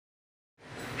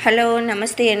Hello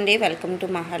నమస్తే అండి, welcome to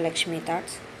Mahalakshmi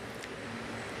thoughts.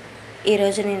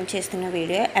 ఈరోజు నేను చేస్తున్న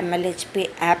వీడియో MLHP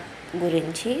యాప్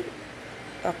గురించి.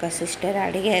 ఒక సిస్టర్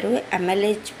అడిగారు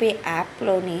MLHP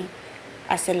యాప్లోని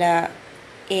అసలు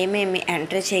ఏమేమి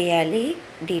ఎంటర్ చేయాలి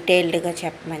డీటెయిల్డ్గా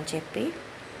చెప్పమని చెప్పి.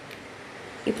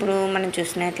 ఇప్పుడు మనం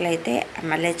చూసినట్లయితే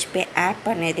MLHP యాప్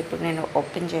అనేది ఇప్పుడు నేను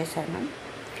ఓపెన్ చేశాను.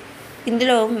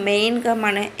 ఇందులో మెయిన్గా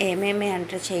మనం ఏమేమి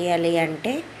ఎంటర్ చేయాలి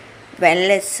అంటే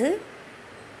wellness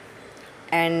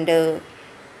and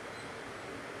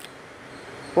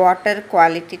water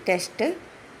quality test,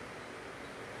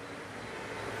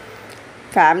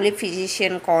 family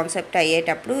physician concept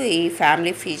అయ్యేటప్పుడు ఈ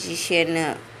ఫ్యామిలీ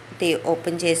ఫిజిషియన్ది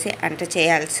ఓపెన్ చేసి ఎంటర్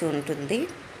చేయాల్సి ఉంటుంది.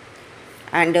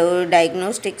 And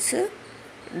diagnostics,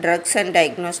 drugs and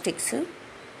diagnostics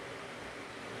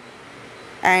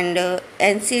and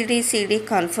NCD/CD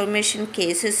confirmation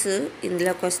cases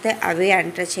ఇందులోకి వస్తే అవి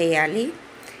ఎంటర్ చేయాలి.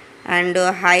 And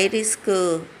high risk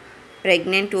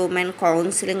pregnant women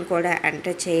counselling కూడా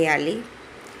ఎంటర్ చేయాలి.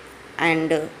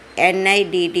 అండ్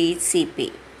NIDDCP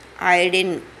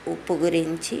ఐడిన్ ఉప్పు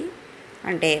గురించి,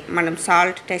 అంటే మనం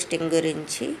సాల్ట్ టెస్టింగ్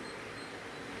గురించి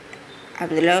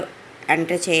అందులో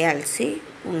ఎంటర్ చేయాల్సి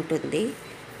ఉంటుంది.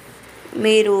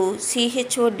 మీరు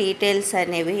CHO డీటెయిల్స్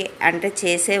అనేవి ఎంటర్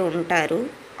చేసే ఉంటారు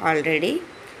ఆల్రెడీ.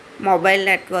 మొబైల్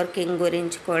నెట్వర్కింగ్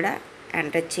గురించి కూడా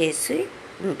ఎంటర్ చేసి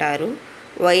ఉంటారు.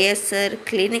 వైఎస్ఆర్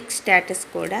క్లినిక్ స్టేటస్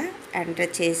కూడా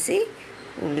ఎంటర్ చేసి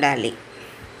ఉండాలి.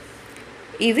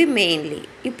 ఇవి మెయిన్లీ.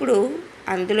 ఇప్పుడు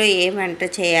అందులో ఏం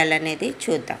ఎంటర్ చేయాలనేది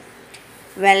చూద్దాం.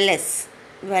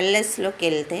 వెల్నెస్లోకి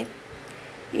వెళ్తే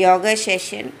yoga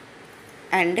session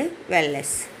and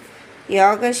wellness.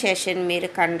 Yoga session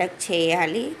మీరు కండక్ట్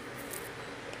చేయాలి.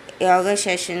 యోగా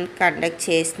సెషన్ కండక్ట్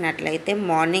చేసినట్లయితే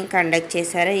మార్నింగ్ కండక్ట్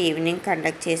చేశారా, ఈవినింగ్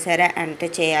కండక్ట్ చేశారా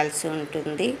ఎంటర్ చేయాల్సి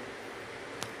ఉంటుంది.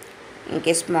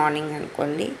 ఇంకేస్ మార్నింగ్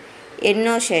అనుకోండి.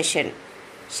 ఎన్నో సెషన్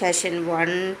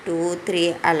 1, 2, 3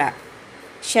 అలా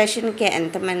సెషన్కి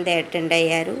ఎంతమంది అటెండ్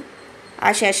అయ్యారు, ఆ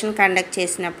సెషన్ కండక్ట్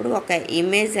చేసినప్పుడు ఒక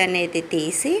ఇమేజ్ అనేది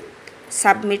తీసి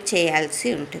సబ్మిట్ చేయాల్సి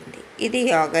ఉంటుంది. ఇది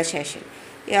యోగా సెషన్.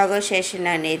 యోగా సెషన్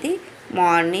అనేది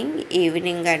మార్నింగ్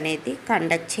ఈవినింగ్ అనేది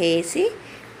కండక్ట్ చేసి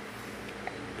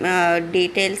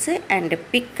డీటెయిల్స్ అండ్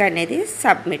పిక్ అనేది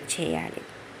సబ్మిట్ చేయాలి.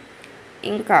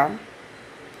 ఇంకా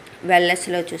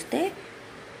వెల్నెస్లో చూస్తే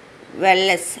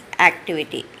వెల్నెస్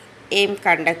యాక్టివిటీ ఏం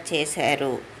కండక్ట్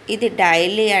చేశారు, ఇది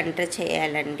డైలీ ఎంటర్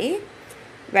చేయాలండి.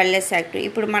 వెల్నెస్ యాక్టివిటీ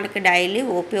ఇప్పుడు మనకి డైలీ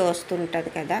ఓపీ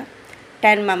వస్తుంటుంది కదా,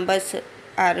 10 మెంబర్స్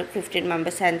ఆర్ 15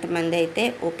 మెంబర్స్ ఎంతమంది అయితే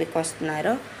ఓపీకి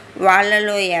వస్తున్నారో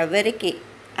వాళ్ళలో ఎవరికి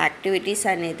యాక్టివిటీస్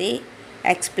అనేది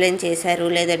ఎక్స్ప్లెయిన్ చేశారు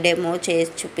లేదా డెమో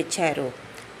చేసి చూపించారు,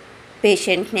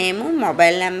 patient name,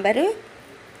 mobile number,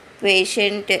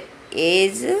 patient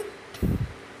age,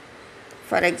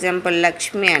 for example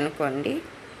Lakshmi అనుకోండి,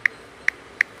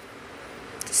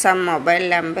 some mobile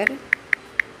number,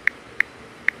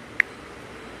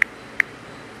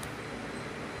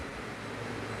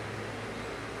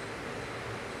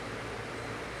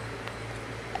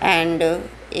 and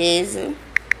age,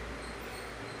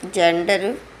 gender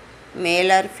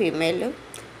male or female,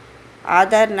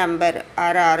 Aadhaar number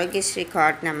are Aarogyasri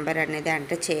card number అనేది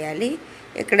ఎంటర్ చేయాలి.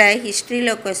 ఇక్కడ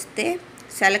హిస్టరీలోకి వస్తే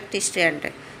సెలెక్ట్ హిస్టరీ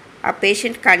అంటే ఆ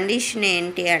పేషెంట్ కండిషన్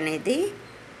ఏంటి అనేది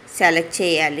సెలెక్ట్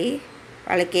చేయాలి.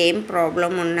 వాళ్ళకి ఏం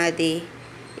ప్రాబ్లం ఉన్నది,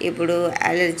 ఇప్పుడు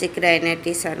అలర్జిక్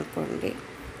రైనైటిస్ అనుకోండి.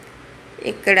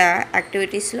 ఇక్కడ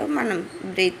యాక్టివిటీస్లో మనం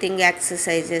బ్రీతింగ్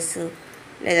ఎక్సర్సైజెస్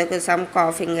లేదా సమ్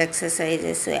కాఫింగ్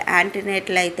ఎక్సర్సైజెస్,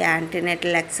 యాంటీనేటల్ అయితే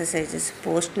యాంటీనేటల్ ఎక్సర్సైజెస్,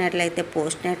 పోస్ట్నేటల్ అయితే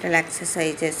పోస్ట్నేటల్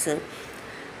ఎక్సర్సైజెస్,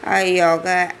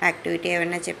 యోగా యాక్టివిటీ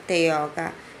ఏమైనా చెప్తే yoga,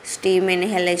 steam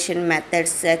inhalation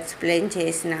methods explain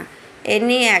చేసిన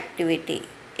any activity,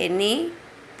 any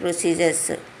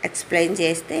procedures explain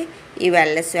చేస్తే ఈ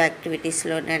వెల్నెస్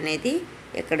యాక్టివిటీస్లోనే అనేది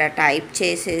ఇక్కడ టైప్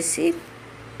చేసేసి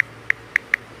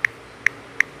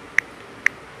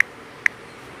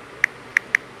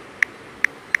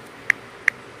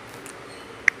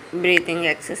బ్రీతింగ్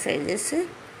ఎక్సర్సైజెస్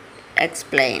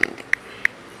ఎక్స్ప్లెయిన్డ్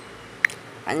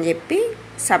అని చెప్పి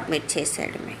సబ్మిట్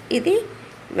చేసేయడమే. ఇది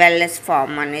వెల్నెస్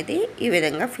ఫామ్ అనేది ఈ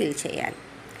విధంగా ఫిల్ చేయాలి.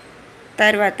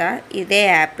 తర్వాత ఇదే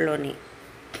యాప్లోని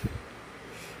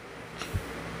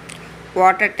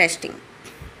వాటర్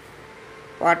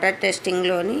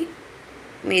టెస్టింగ్లోని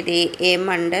మీది ఏ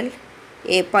మండల్,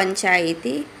 ఏ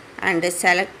పంచాయతీ అండ్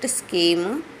సెలెక్ట్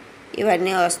స్కీము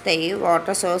ఇవన్నీ వస్తాయి.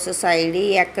 వాటర్ సోర్సెస్ ఐడి,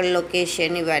 ఎక్కడ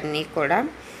లొకేషన్, ఇవన్నీ కూడా.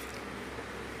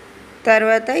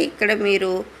 తర్వాత ఇక్కడ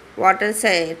మీరు వాటర్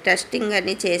టెస్టింగ్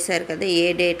అని చేశారు కదా, ఏ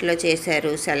డేట్లో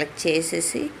చేశారు సెలెక్ట్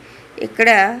చేసేసి ఇక్కడ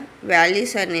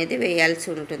వాల్యూస్ అనేది వేయాల్సి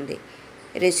ఉంటుంది.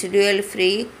 Residual free,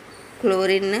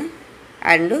 chlorine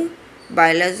and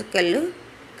biological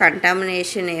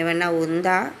contamination ఏమైనా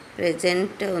ఉందా,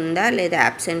 ప్రెజెంట్ ఉందా లేదా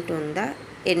యాబ్సెంట్ ఉందా,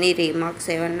 ఎనీ రీమార్క్స్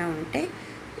ఏమైనా ఉంటే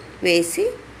వేసి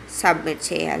సబ్మిట్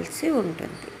చేయాల్సి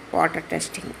ఉంటుంది water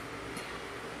testing.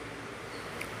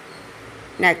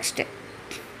 Next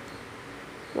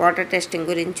water testing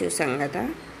గురించి చూసాం కదా.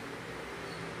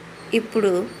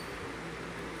 ఇప్పుడు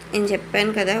నేను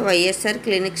చెప్పాను కదా, వైఎస్ఆర్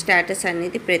క్లినిక్ స్టేటస్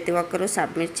అనేది ప్రతి ఒక్కరూ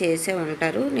సబ్మిట్ చేసే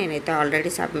ఉంటారు. నేనైతే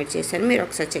ఆల్రెడీ సబ్మిట్ చేశాను, మీరు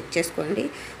ఒకసారి చెక్ చేసుకోండి.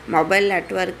 మొబైల్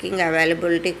నెట్వర్కింగ్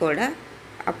అవైలబిలిటీ కూడా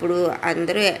అప్పుడు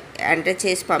అందరూ ఎంటర్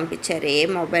చేసి పంపించారు, ఏ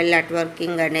మొబైల్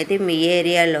నెట్వర్కింగ్ అనేది మీ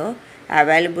ఏరియాలో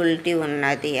అవైలబిలిటీ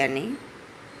ఉన్నది అని.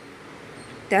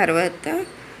 తర్వాత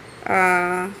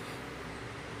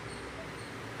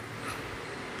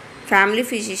ఫ్యామిలీ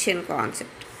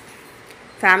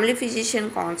ఫిజిషియన్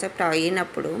కాన్సెప్ట్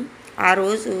అయినప్పుడు ఆ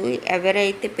రోజు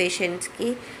ఎవరైతే పేషెంట్స్కి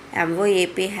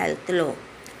MOHP హెల్త్లో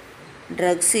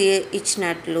డ్రగ్స్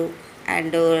ఇచ్చినట్లు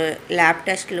అండ్ ల్యాబ్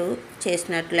టెస్ట్లు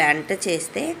చేసినట్లు ఎంటర్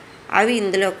చేస్తే అవి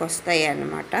ఇందులోకి వస్తాయి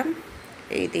అన్నమాట.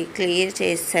 ఇది క్లియర్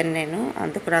చేశాను నేను,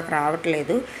 అందుకు నాకు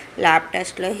రావట్లేదు. ల్యాబ్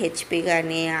టెస్ట్లో HP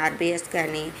కానీ RBS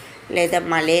కానీ లేదా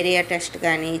మలేరియా టెస్ట్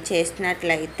కానీ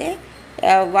చేసినట్లయితే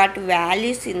వాటి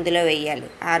వాల్యూస్ ఇందులో వేయాలి.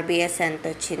 RBS ఎంత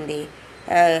వచ్చింది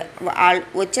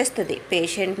వచ్చేస్తుంది,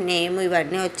 పేషెంట్ నేమ్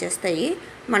ఇవన్నీ వచ్చేస్తాయి,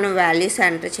 మనం వాల్యూస్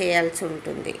ఎంటర్ చేయాల్సి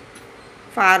ఉంటుంది.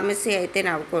 ఫార్మసీ అయితే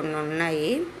నాకు కొన్ని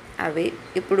ఉన్నాయి అవి.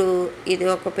 ఇప్పుడు ఇది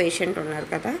ఒక పేషెంట్ ఉన్నారు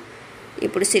కదా,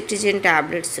 ఇప్పుడు సిట్రిజిన్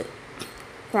ట్యాబ్లెట్స్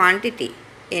క్వాంటిటీ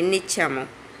ఎన్ని ఇచ్చాము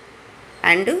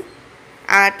అండ్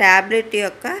ఆ ట్యాబ్లెట్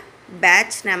యొక్క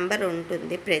బ్యాచ్ నెంబర్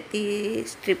ఉంటుంది ప్రతి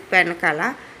స్ట్రిప్ వెనకాల.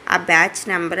 ఆ బ్యాచ్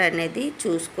నెంబర్ అనేది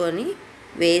చూసుకొని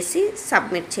వేసి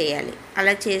సబ్మిట్ చేయాలి.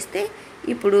 అలా చేస్తే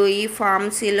ఇప్పుడు ఈ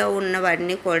ఫార్మసీలో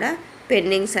ఉన్నవన్నీ కూడా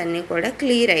పెండింగ్స్ అన్నీ కూడా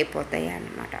క్లియర్ అయిపోతాయి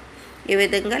అన్నమాట. ఈ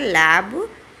విధంగా ల్యాబ్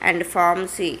అండ్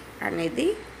ఫార్మసీ అనేది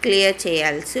క్లియర్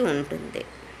చేయాల్సి ఉంటుంది.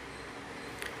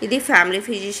 ఇది ఫ్యామిలీ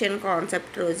ఫిజిషియన్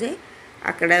కాన్సెప్ట్ రోజే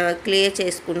అక్కడ క్లియర్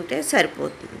చేసుకుంటే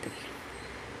సరిపోతుంది.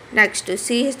 నెక్స్ట్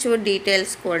CHO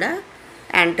డీటెయిల్స్ కూడా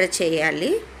ఎంటర్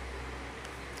చేయాలి.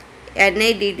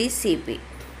 NIDD-CP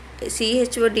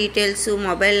CHO details,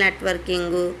 mobile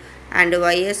networking and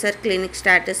YSR clinic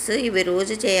status ఇవి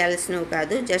రోజు చేయాల్సినవి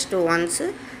కాదు, జస్ట్ వన్స్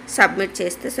సబ్మిట్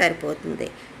చేస్తే సరిపోతుంది.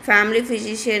 ఫ్యామిలీ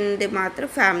ఫిజిషియన్ది మాత్రం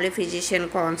ఫ్యామిలీ ఫిజిషియన్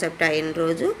కాన్సెప్ట్ అయిన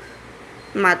రోజు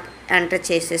ఎంటర్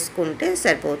చేసేసుకుంటే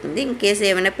సరిపోతుంది. ఇన్ కేసు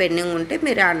ఏమైనా పెండింగ్ ఉంటే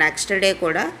మీరు ఆ నెక్స్ట్ డే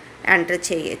కూడా ఎంటర్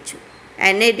చేయొచ్చు.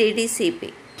 NIDD-CP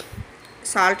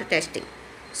సాల్ట్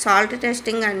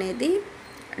టెస్టింగ్ అనేది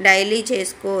డైలీ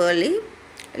చేసుకోవాలి,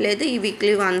 లేదు ఈ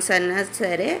వీక్లీ వన్స్ అన్నా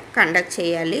సరే కండక్ట్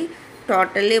చేయాలి.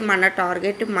 టోటల్లీ మన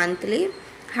టార్గెట్ మంత్లీ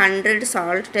 100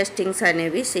 సాల్ట్ టెస్టింగ్స్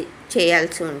అనేవి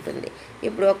చేయాల్సి ఉంటుంది.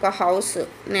 ఇప్పుడు ఒక హౌస్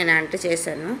నేను ఎంటర్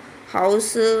చేశాను,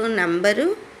 హౌస్ నెంబరు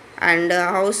అండ్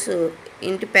హౌస్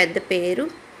ఇంటి పెద్ద పేరు,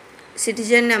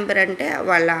 సిటిజన్ నెంబర్ అంటే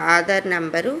వాళ్ళ ఆధార్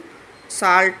నెంబరు,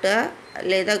 సాల్ట్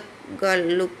లేదా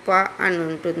గల్లుప్ప అని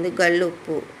ఉంటుంది,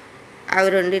 గల్లుప్పు, అవి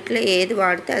రెండిట్లో ఏది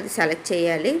వాడితే అది సెలెక్ట్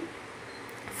చేయాలి.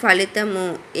 ఫలితము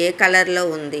ఏ కలర్లో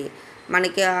ఉంది,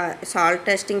 మనకి సాల్ట్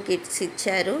టెస్టింగ్ కిట్స్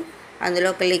ఇచ్చారు, అందులో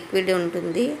ఒక లిక్విడ్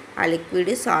ఉంటుంది, ఆ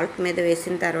లిక్విడ్ సాల్ట్ మీద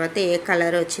వేసిన తర్వాత ఏ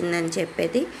కలర్ వచ్చిందని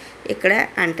చెప్పేది ఇక్కడ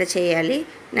ఎంటర్ చేయాలి.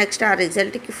 నెక్స్ట్ ఆ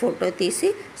రిజల్ట్కి ఫోటో తీసి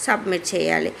సబ్మిట్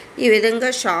చేయాలి. ఈ విధంగా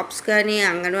షాప్స్ కానీ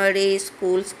అంగన్వాడీ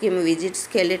స్కూల్స్కి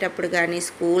విజిట్స్కి వెళ్ళేటప్పుడు కానీ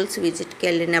స్కూల్స్ విజిట్కి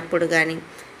వెళ్ళినప్పుడు కానీ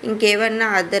ఇంకేమన్నా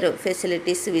అదర్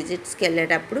ఫెసిలిటీస్ విజిట్స్కి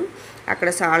వెళ్ళేటప్పుడు అక్కడ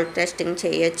సాల్ట్ టెస్టింగ్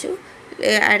చేయొచ్చు.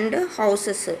 అండ్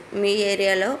హౌసెస్, మీ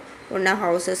ఏరియాలో ఉన్న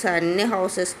హౌసెస్ అన్ని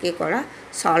హౌసెస్కి కూడా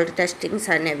సాల్ట్ టెస్టింగ్స్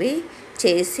అనేవి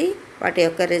చేసి వాటి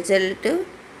యొక్క రిజల్ట్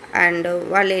అండ్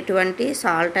వాళ్ళు ఎటువంటి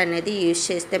సాల్ట్ అనేది యూజ్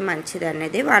చేస్తే మంచిది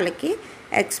అనేది వాళ్ళకి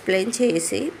ఎక్స్ప్లెయిన్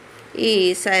చేసి ఈ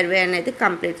సర్వే అనేది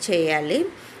కంప్లీట్ చేయాలి.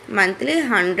 మంత్లీ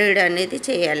 100 అనేది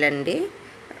చేయాలండి.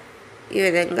 ఈ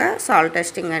విధంగా సాల్ట్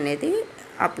టెస్టింగ్ అనేది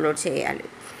అప్లోడ్ చేయాలి.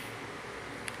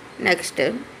 నెక్స్ట్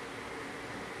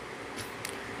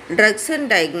డ్రగ్స్ అండ్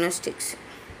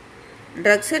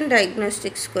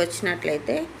డయాగ్నోస్టిక్స్కి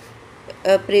వచ్చినట్లయితే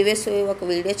ప్రీవియస్ ఒక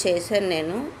వీడియో చేశాను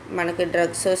నేను. మనకి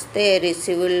డ్రగ్స్ వస్తే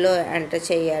రిసీవుల్లో ఎంటర్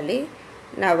చేయాలి,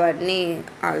 అవన్నీ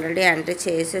ఆల్రెడీ ఎంటర్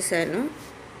చేసేసాను.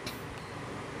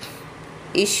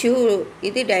 ఇష్యూ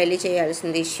ఇది డైలీ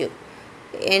చేయాల్సింది ఇష్యూ.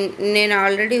 నేను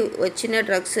ఆల్రెడీ వచ్చిన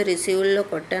డ్రగ్స్ రిసీవుల్లో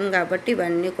కొట్టాను కాబట్టి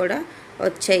ఇవన్నీ కూడా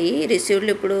వచ్చాయి.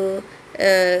 రిసీవ్లు ఇప్పుడు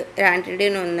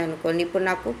ర్యాంటిడిన్ ఉందనుకోండి, ఇప్పుడు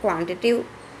నాకు క్వాంటిటీ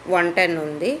 110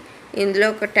 ఉంది, ఇందులో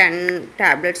ఒక 10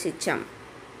 ట్యాబ్లెట్స్ ఇచ్చాం.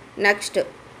 నెక్స్ట్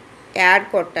యాడ్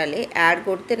కొట్టాలి, యాడ్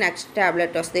కొడితే నెక్స్ట్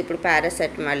ట్యాబ్లెట్ వస్తుంది. ఇప్పుడు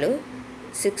పారాసెటమాల్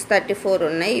 634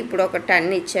 ఉన్నాయి. ఇప్పుడు ఒక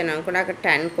 10 ఇచ్చాను అనుకోండి, అక్కడ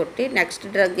 10 కొట్టి నెక్స్ట్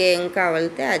డ్రగ్ ఏం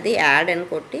కావాలితే అది యాడ్ అని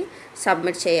కొట్టి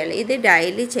సబ్మిట్ చేయాలి. ఇది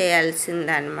డైలీ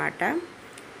చేయాల్సిందనమాట.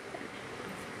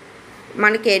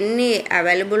 మనకి ఎన్ని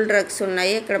అవైలబుల్ డ్రగ్స్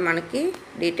ఉన్నాయి, ఇక్కడ మనకి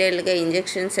డీటెయిల్గా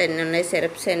ఇంజెక్షన్స్ ఎన్ని ఉన్నాయి,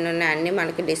 సిరప్స్ ఎన్ని ఉన్నాయి అన్నీ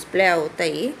మనకి డిస్ప్లే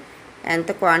అవుతాయి,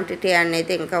 ఎంత క్వాంటిటీ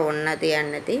అనేది ఇంకా ఉన్నది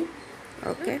అన్నది.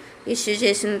 ఓకే, ఇష్యూ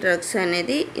చేసిన డ్రగ్స్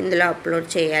అనేది ఇందులో అప్లోడ్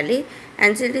చేయాలి.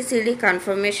 ఎన్సిడిసిడి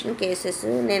కన్ఫర్మేషన్ కేసెస్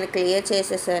నేను క్లియర్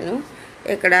చేసేసాను.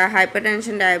 ఇక్కడ హైపర్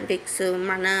టెన్షన్, డయాబెటిక్స్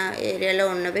మన ఏరియాలో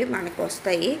ఉన్నవి మనకు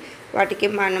వస్తాయి. వాటికి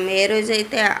మనం ఏ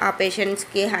రోజైతే ఆ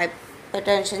పేషెంట్స్కి హైపర్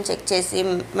టెన్షన్ చెక్ చేసి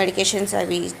మెడికేషన్స్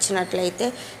అవి ఇచ్చినట్లయితే,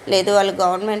 లేదు వాళ్ళు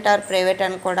గవర్నమెంట్ ఆర్ ప్రైవేట్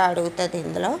అని కూడా అడుగుతుంది.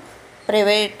 ఇందులో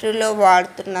ప్రైవేట్లో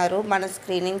వాడుతున్నారు, మనం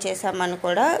స్క్రీనింగ్ చేసామని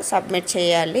కూడా సబ్మిట్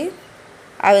చేయాలి.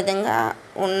 ఆ విధంగా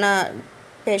ఉన్న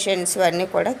పేషెంట్స్ అన్నీ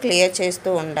కూడా క్లియర్ చేస్తూ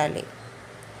ఉండాలి.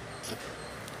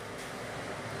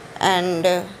 And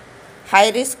high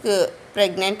risk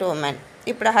pregnant women,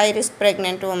 ఇప్పుడు హై రిస్క్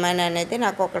ప్రెగ్నెంట్ ఉమెన్ అనేది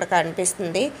నాకు ఒకటి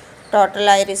కనిపిస్తుంది. Total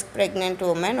high risk pregnant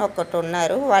women ఒకటి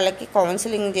ఉన్నారు. వాళ్ళకి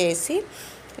కౌన్సిలింగ్ చేసి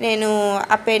నేను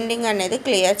ఆ పెండింగ్ అనేది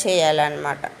క్లియర్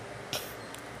చేయాలన్నమాట.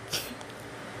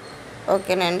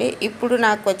 ఓకేనండి, ఇప్పుడు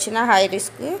నాకు వచ్చిన హై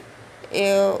రిస్క్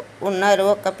ఉన్నారు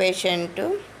ఒక పేషెంటు.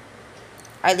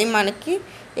 అది మనకి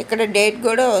ఇక్కడ డేట్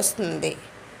కూడా వస్తుంది,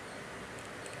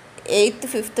 8th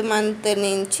 5th month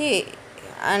నుంచి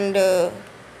and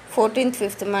 14th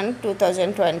 5th month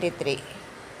 2023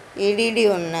 EDD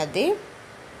ఉన్నది.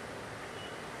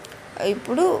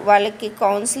 ఇప్పుడు వాళ్ళకి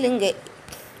కౌన్సిలింగ్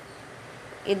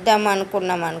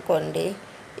ఇద్దామనుకున్నాం అనుకోండి,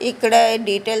 ఇక్కడ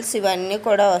డీటెయిల్స్ ఇవన్నీ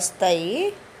కూడా వస్తాయి.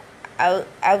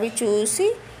 అవి చూసి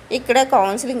ఇక్కడ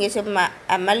కౌన్సిలింగ్ చేసే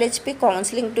MLHP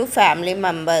కౌన్సిలింగ్ టు ఫ్యామిలీ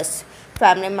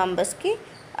మెంబర్స్కి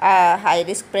హై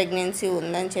రిస్క్ ప్రెగ్నెన్సీ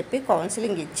ఉందని చెప్పి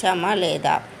కౌన్సిలింగ్ ఇచ్చామా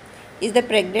లేదా, is the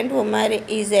pregnant women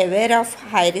is aware of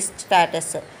high risk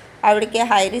status, ఆవిడకి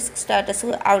హై రిస్క్ స్టాటస్,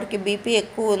 ఆవిడకి బీపీ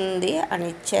ఎక్కువ ఉంది అని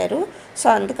ఇచ్చారు. సో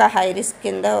అందుకు హై రిస్క్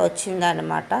కింద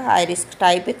వచ్చిందనమాట. హై రిస్క్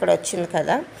టైప్ ఇక్కడ వచ్చింది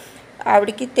కదా,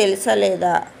 ఆవిడకి తెలుసా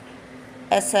లేదా,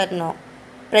 yes are no.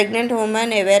 Pregnant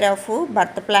women aware of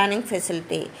birth planning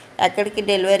facility, ఎక్కడికి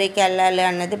డెలివరీకి వెళ్ళాలి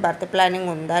అన్నది బర్త్ ప్లానింగ్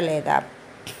ఉందా లేదా.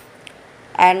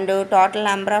 And total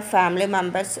number of family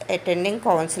members attending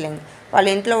counselling, వాళ్ళ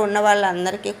ఇంట్లో ఉన్న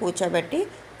వాళ్ళందరికీ కూర్చోబెట్టి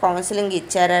కౌన్సిలింగ్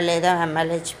ఇచ్చారా లేదా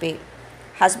MLHP.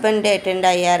 హస్బెండ్ అటెండ్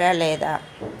అయ్యారా లేదా,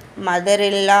 మదర్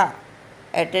ఇల్లా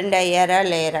అటెండ్ అయ్యారా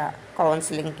లేరా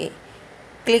కౌన్సిలింగ్కి.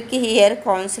 Click here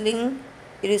counselling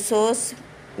resource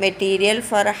material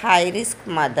for high risk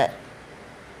mother,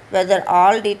 weather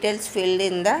all details filled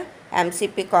in the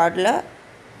MCP కార్డులో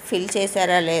ఫిల్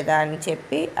చేశారా లేదా అని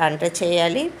చెప్పి ఎంటర్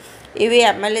చేయాలి. ఇవి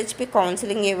MLHP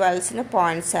కౌన్సిలింగ్ ఇవ్వాల్సిన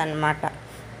పాయింట్స్ అన్నమాట.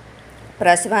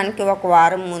 ప్రసవానికి 1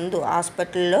 వారం ముందు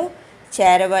హాస్పిటల్లో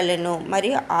చేరవలను,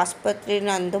 మరియు ఆసుపత్రి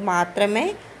నందు మాత్రమే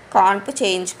కాన్పు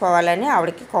చేయించుకోవాలని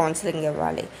ఆవిడకి కౌన్సిలింగ్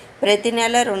ఇవ్వాలి. ప్రతి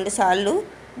నెల 2 సార్లు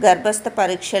గర్భస్థ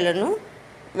పరీక్షలను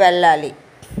వెళ్ళాలి.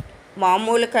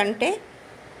 మామూలు కంటే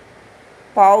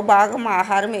పావు భాగం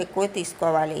ఆహారం ఎక్కువ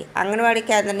తీసుకోవాలి. అంగన్వాడీ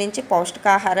కేంద్రం నుంచి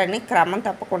పౌష్టికాహారాన్ని క్రమం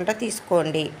తప్పకుండా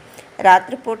తీసుకోండి.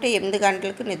 రాత్రిపూట 8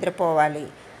 గంటలకు నిద్రపోవాలి.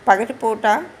 పగటిపూట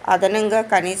అదనంగా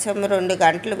కనీసం 2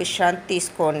 గంటలు విశ్రాంతి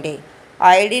తీసుకోండి.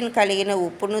 ఐడిన్ కలిగిన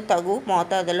ఉప్పును తగు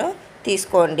మోతాదులో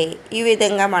తీసుకోండి. ఈ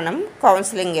విధంగా మనం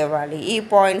కౌన్సిలింగ్ ఇవ్వాలి. ఈ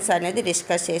పాయింట్స్ అనేది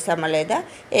డిస్కస్ చేసామా లేదా,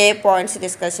 ఏ పాయింట్స్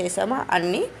డిస్కస్ చేసామో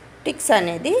అన్ని టిక్స్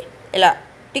అనేది ఇలా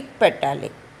టిక్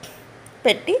పెట్టాలి,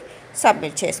 పెట్టి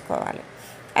సబ్మిట్ చేసుకోవాలి.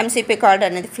 MCP కార్డ్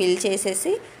అనేది ఫిల్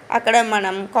చేసేసి అక్కడ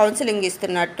మనం కౌన్సిలింగ్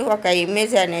ఇస్తున్నట్టు ఒక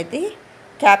ఇమేజ్ అనేది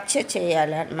క్యాప్చర్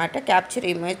చేయాలి అన్నమాట. క్యాప్చర్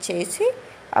ఇమేజ్ చేసి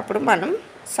అప్పుడు మనం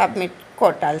సబ్మిట్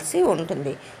కొట్టాల్సి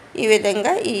ఉంటుంది. ఈ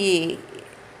విధంగా ఈ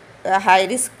హై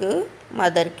రిస్క్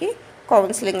మదర్కి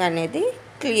కౌన్సిలింగ్ అనేది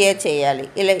క్లియర్ చేయాలి.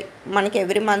 ఇలా మనకి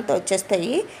ఎవ్రీ మంత్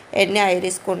వచ్చేస్తాయి ఎన్ని హై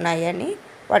రిస్క్ ఉన్నాయని,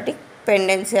 వాటి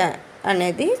పెండెన్సీ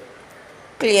అనేది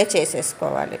క్లియర్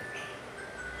చేసేసుకోవాలి.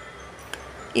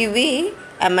 ఇవి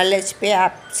MLHP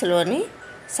యాప్స్లోని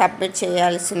సబ్మిట్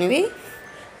చేయాల్సినవి.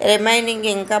 రిమైనింగ్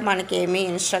ఇంకా మనకేమీ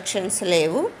ఇన్స్ట్రక్షన్స్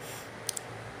లేవు.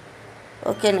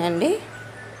 ఓకేనండి.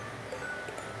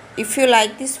 If you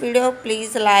like this video,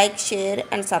 please like, share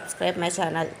and subscribe my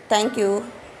channel. Thank you.